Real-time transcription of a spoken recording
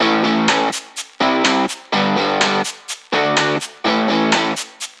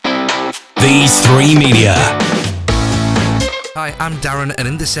These Three Media. Hi, I'm Darren, and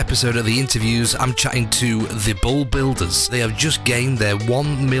in this episode of The Interviews, I'm chatting to the Bull Builders. They have just gained their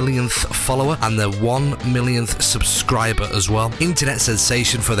 1 millionth follower and their 1 millionth subscriber as well. Internet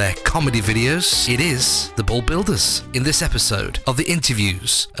sensation for their comedy videos. It is the Bull Builders. In this episode of The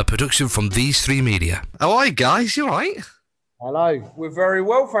Interviews, a production from These Three Media. How are you guys? You all right? Hello. We're very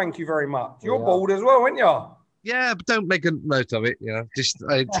well, thank you very much. You're bald as well, aren't you? Yeah, but don't make a note of it. You know, just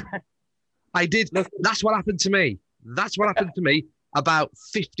I did. That's what happened to me. That's what happened to me about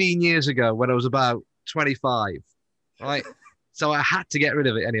 15 years ago when I was about 25, right? So I had to get rid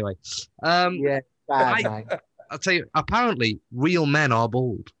of it anyway. Mate. I'll tell you, apparently real men are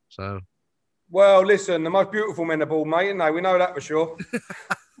bald. So, well, listen, the most beautiful men are bald, mate, and we know that for sure.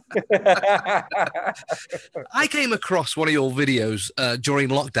 I came across one of your videos during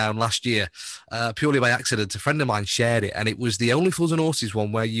lockdown last year, purely by accident. A friend of mine shared it, and it was the Only Fools and Horses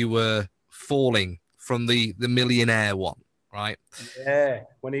one where you were falling from the millionaire one, right? Yeah,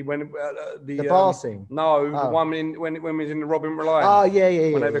 the bar scene. No, the one when he was in the Robin Reliant. Oh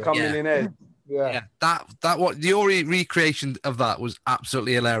yeah. When they become millionaires. Yeah. That what your recreation of that was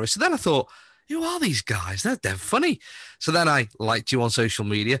absolutely hilarious. So then I thought, who are these guys? They're funny. So then I liked you on social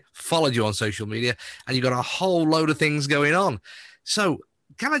media, followed you on social media, and you got a whole load of things going on. So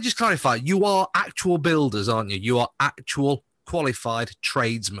can I just clarify? You are actual builders, aren't you? You are actual qualified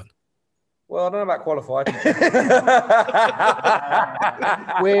tradesmen. Well, I don't know about qualified.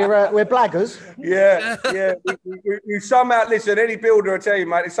 We're blaggers. Yeah. We somehow, listen, any builder will tell you,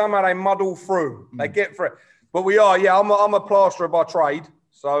 mate, somehow they muddle through. They get through it. But we are, yeah, I'm a plasterer by trade.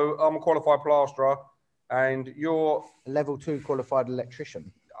 So I'm a qualified plasterer. And you're... Level 2 qualified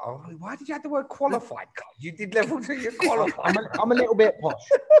electrician. Oh, why did you have the word qualified? You did level 2, you're qualified. I'm a little bit posh.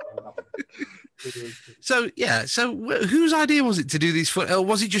 So whose idea was it to do these? Or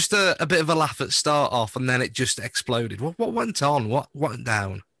was it just a bit of a laugh at start off and then it just exploded? What went on? What went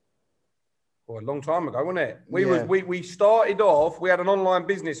down? Well, a long time ago, wasn't it? We started off, we had an online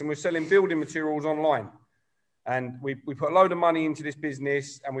business and we're selling building materials online. And we put a load of money into this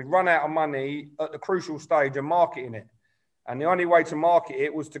business and we'd run out of money at the crucial stage of marketing it. And the only way to market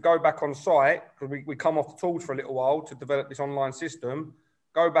it was to go back on site, because we come off the tools for a little while to develop this online system,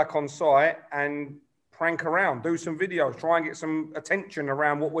 go back on site and prank around, do some videos, try and get some attention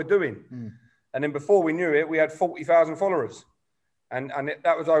around what we're doing. And then before we knew it, we had 40,000 followers. And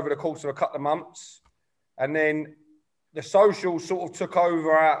that was over the course of a couple of months. And then the social sort of took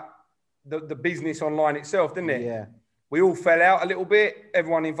over the business online itself, didn't it? Yeah. We all fell out a little bit.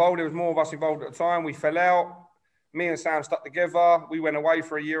 Everyone involved, there was more of us involved at the time. We fell out. Me and Sam stuck together. We went away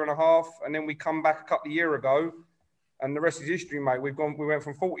for a year and a half, and then we come back a couple of years ago, and the rest is history, mate. We went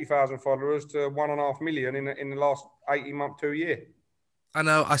from 40,000 followers to 1.5 million in the last 18 months to a year. I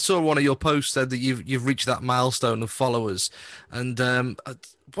know. I saw one of your posts said that you've reached that milestone of followers, and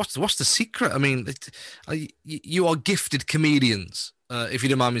what's the secret? I mean, you are gifted comedians, if you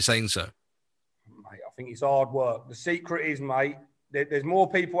don't mind me saying so. Mate, I think it's hard work. The secret is, mate, there's more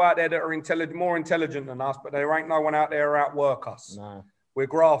people out there that are more intelligent than us, but there ain't no one out there who outwork us. No. We're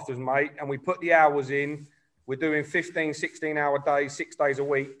grafters, mate, and we put the hours in. We're doing 15, 16-hour days, 6 days a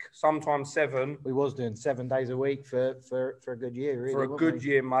week, sometimes 7. We was doing 7 days a week for a good year, really. For a good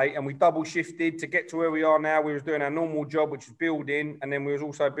year, mate. And we double shifted to get to where we are now. We was doing our normal job, which is building, and then we was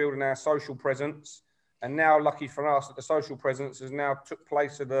also building our social presence. And now, lucky for us, that the social presence has now took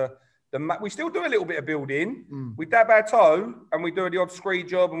place of we still do a little bit of building. We dab our toe and we do the odd screed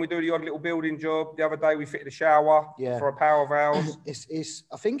job and we do the odd little building job. The other day we fitted a shower for a power of ours.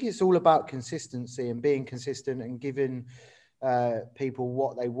 I think it's all about consistency and being consistent and giving people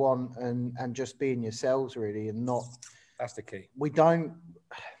what they want and just being yourselves, really, and not. That's the key.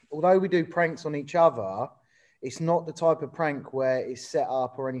 Although we do pranks on each other, it's not the type of prank where it's set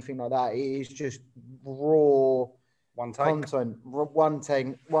up or anything like that. It is just raw. One take content,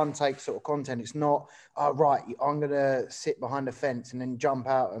 one take sort of content. It's not, right, I'm going to sit behind a fence and then jump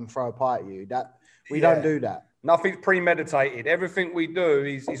out and throw a pie at you. We don't do that. Nothing's premeditated. Everything we do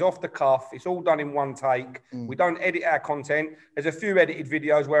is off the cuff. It's all done in one take. We don't edit our content. There's a few edited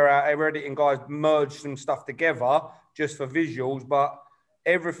videos where our editing guys merge some stuff together just for visuals, but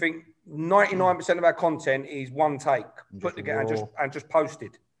everything, 99% of our content is one take, put together and just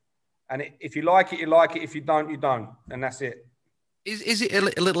posted. And if you like it, you like it. If you don't, you don't. And that's it. Is it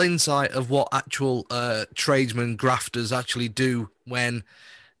a little insight of what actual tradesmen, grafters actually do when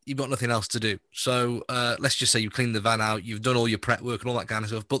you've got nothing else to do? So let's just say you clean the van out, you've done all your prep work and all that kind of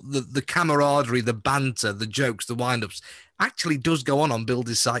stuff, but the camaraderie, the banter, the jokes, the wind-ups actually does go on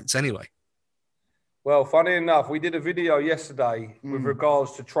builders' sites anyway. Well, funny enough, we did a video yesterday with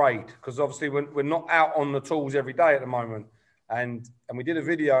regards to trade, because obviously we're not out on the tools every day at the moment. And we did a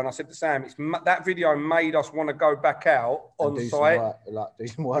video, and I said to Sam, that video made us want to go back out on site Do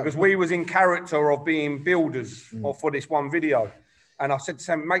some work. because we was in character of being builders for this one video. And I said to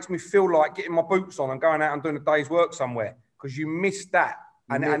Sam, it makes me feel like getting my boots on and going out and doing a day's work somewhere, because you miss that.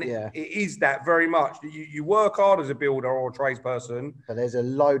 And it is that very much. You work hard as a builder or a tradesperson. But there's a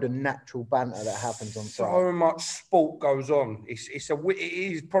load of natural banter that happens on site. So much sport goes on. It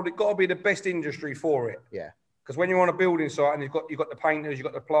is probably got to be the best industry for it. Yeah. Because when you're on a building site and you've got the painters, you've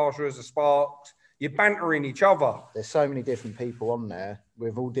got the plasterers, the sparks, you're bantering each other. There's so many different people on there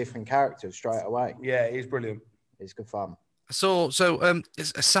with all different characters straight away. Yeah, it is brilliant. It's good fun. So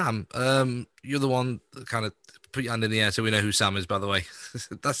Sam, you're the one that kind of put your hand in the air so we know who Sam is, by the way.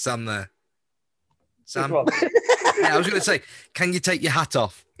 That's Sam there. Sam? Yeah, I was going to say, can you take your hat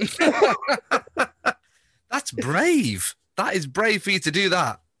off? That's brave. That is brave for you to do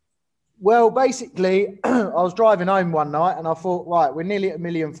that. Well, basically, I was driving home one night and I thought, right, we're nearly at 1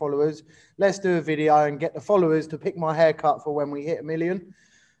 million followers. Let's do a video and get the followers to pick my haircut for when we hit 1 million.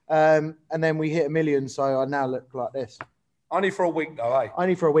 And then we hit 1 million, so I now look like this. Only for a week, though, eh?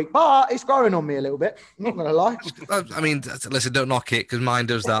 Only for a week, but it's growing on me a little bit. I'm not going to lie. I mean, listen, don't knock it, because mine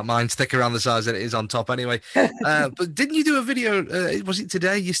does that. Mine stick around the size that it is on top anyway. But didn't you do a video, was it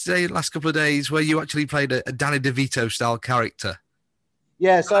today, yesterday, last couple of days, where you actually played a Danny DeVito-style character?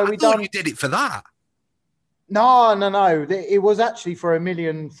 Yeah, so I thought you did it for that. No. It was actually for 1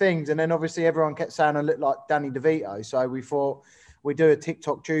 million things. And then obviously everyone kept saying I look like Danny DeVito. So we thought we'd do a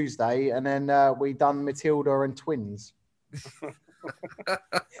TikTok Tuesday, and then we done Matilda and twins. Quite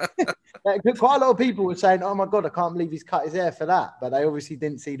a lot of people were saying, "Oh my god, I can't believe he's cut his hair for that," but they obviously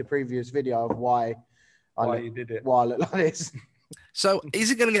didn't see the previous video of why you did it. Why I look like this. So, is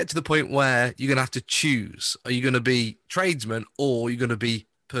it going to get to the point where you're going to have to choose? Are you going to be tradesmen or are you going to be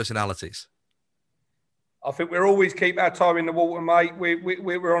personalities? I think we'll always keep our toe in the water, mate.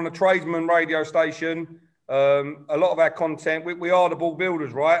 We're on a tradesman radio station. A lot of our content, we are the ball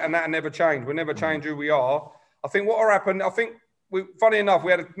builders, right? And that'll never change. We'll never change who we are. I think what will happen, funny enough,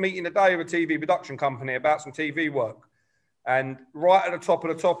 we had a meeting today with a TV production company about some TV work. And right at the top of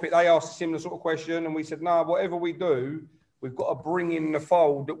the topic, they asked a similar sort of question. And we said, no, whatever we do, we've got to bring in the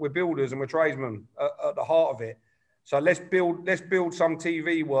fold that we're builders and we're tradesmen at the heart of it. So let's build some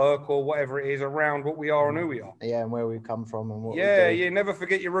TV work or whatever it is around what we are and who we are. Yeah, and where we've come from and what we do. Yeah, never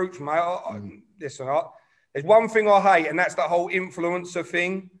forget your roots, mate. Listen, there's one thing I hate, and that's the whole influencer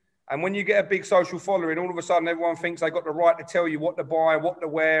thing. And when you get a big social following, all of a sudden everyone thinks they got the right to tell you what to buy, what to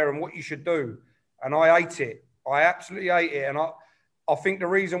wear, and what you should do. And I hate it. I absolutely hate it. And I think the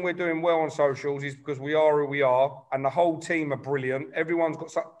reason we're doing well on socials is because we are who we are, and the whole team are brilliant. Everyone's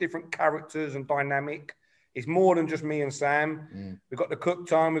got such different characters and dynamic. It's more than just me and Sam. We've got the cook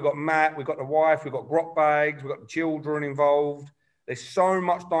time, we've got Matt, we've got the wife, we've got grot bags, we've got the children involved. There's so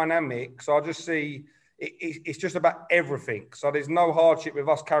much dynamic. So I just see it's just about everything. So there's no hardship with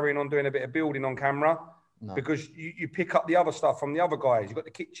us carrying on doing a bit of building on camera because you pick up the other stuff from the other guys. You've got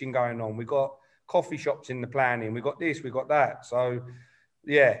the kitchen going on. We've got coffee shops in the planning. We've got this, we've got that. So,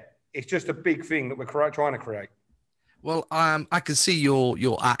 yeah, it's just a big thing that we're trying to create. Well, I can see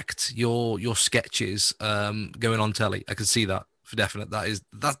your act, your sketches going on telly. I can see that for definite.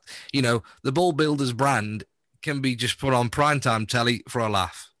 That the Ball Builders brand can be just put on primetime telly for a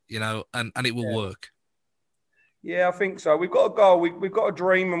laugh, and it will work. Yeah, I think so. We've got a goal. We've got a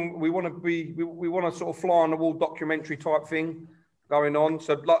dream, and we want to sort of fly on the wall documentary type thing going on.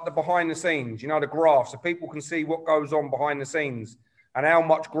 So like the behind the scenes, the graphs, so people can see what goes on behind the scenes and how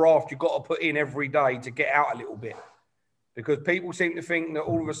much graft you've got to put in every day to get out a little bit. Because people seem to think that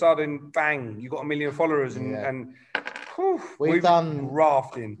all of a sudden, bang, you got 1 million followers and we've done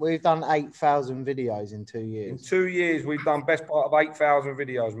rafting. We've done 8,000 videos in 2 years. In 2 years, we've done best part of 8,000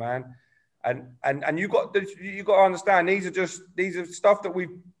 videos, man. And you got to understand these are stuff that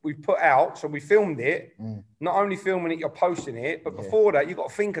we've put out. So we filmed it. Not only filming it, you're posting it, but before that, you got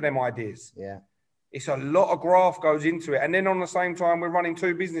to think of them ideas. Yeah, it's a lot of graft goes into it, and then on the same time, we're running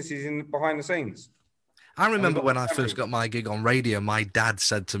 2 businesses behind the scenes. I remember when I first got my gig on radio, my dad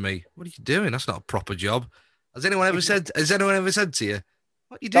said to me, "What are you doing? That's not a proper job." Has anyone ever said to you,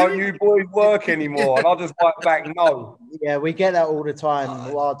 "What are you doing? Don't you boys work anymore?" And I'll just write back, "No." Yeah, we get that all the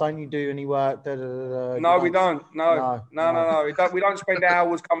time. Well, don't you do any work? No, we don't. No. We don't spend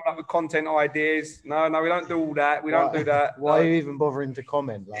hours coming up with content ideas. No, we don't do all that. We don't do that. Why are you even bothering to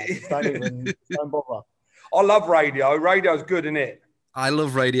comment? Don't bother. I love radio. Radio's good, isn't it? I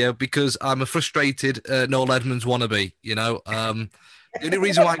love radio because I'm a frustrated Noel Edmonds wannabe, you know. The only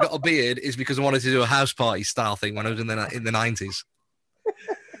reason why I got a beard is because I wanted to do a house party style thing when I was in the 90s.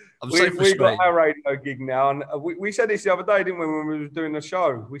 We got our radio gig now, and we said this the other day, didn't we, when we were doing the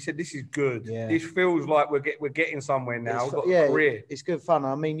show? We said this is good. Yeah. This feels like we're getting somewhere now. We've got a career. It's good fun.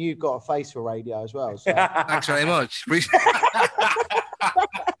 I mean, you've got a face for radio as well. So. Thanks very much.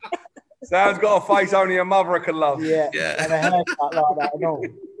 Sam's got a face only a mother can love. Yeah. And a haircut like that and all.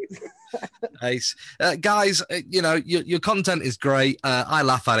 Nice. Guys, you know, your content is great. I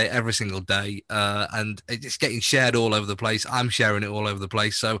laugh at it every single day, and it's getting shared all over the place. I'm sharing it all over the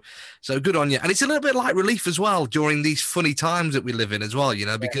place. So good on you. And it's a little bit like relief as well during these funny times that we live in as well, you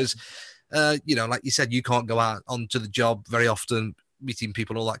know, because, you know, like you said, you can't go out onto the job very often, meeting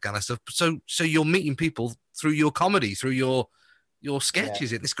people, all that kind of stuff. So you're meeting people through your comedy, through your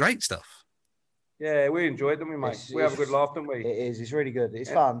sketches. It's great stuff. Yeah, we enjoy it, don't we, mate? We have a good laugh, don't we? It is. It's really good. It's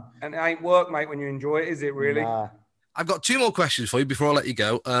fun. And it ain't work, mate, when you enjoy it, is it really? Nah. I've got 2 more questions for you before I let you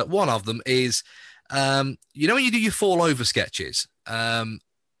go. One of them is, you know when you do your fall over sketches, does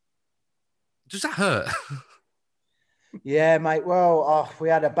that hurt? Yeah, mate. Well, we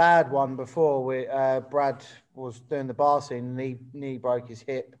had a bad one before. Brad was doing the bar scene and he broke his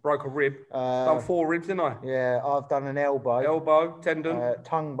hip. Broke a rib. Done 4 ribs, didn't I? Yeah, I've done an elbow. Elbow, tendon.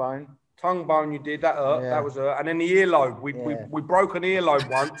 Tongue bone. Tongue bone, you did. That hurt. Yeah. That was hurt. And then the earlobe. We broke an earlobe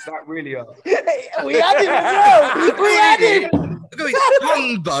once. That really hurt. We had him as well. We had him.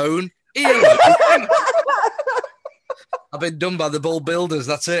 Tongue bone, earlobe. I've been done by the bull builders.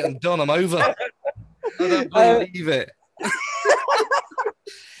 That's it. I'm done. I'm over. I don't believe it.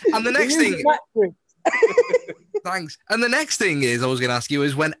 And the next thing... Thanks. And the next thing is, I was going to ask you,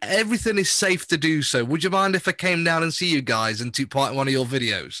 is when everything is safe to do so, would you mind if I came down and see you guys and took part in one of your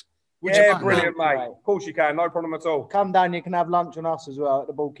videos? Yeah, brilliant, mate. Of course you can. No problem at all. Come down. You can have lunch on us as well at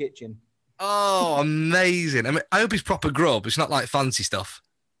the Bull Kitchen. Oh, amazing. I mean, I hope it's proper grub. It's not like fancy stuff.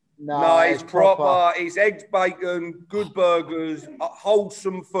 No, it's proper. It's eggs, bacon, good burgers,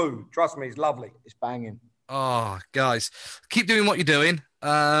 wholesome food. Trust me, it's lovely. It's banging. Oh, guys, keep doing what you're doing.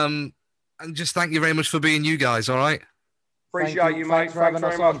 And just thank you very much for being you guys, all right? Appreciate you, mate. Thanks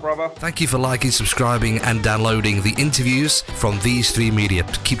very much, brother. Thank you for liking, subscribing, and downloading the interviews from These 3 Media.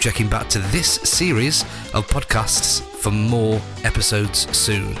 Keep checking back to this series of podcasts for more episodes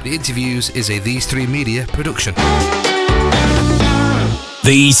soon. The interviews is a These 3 Media production.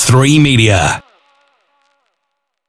 These 3 Media.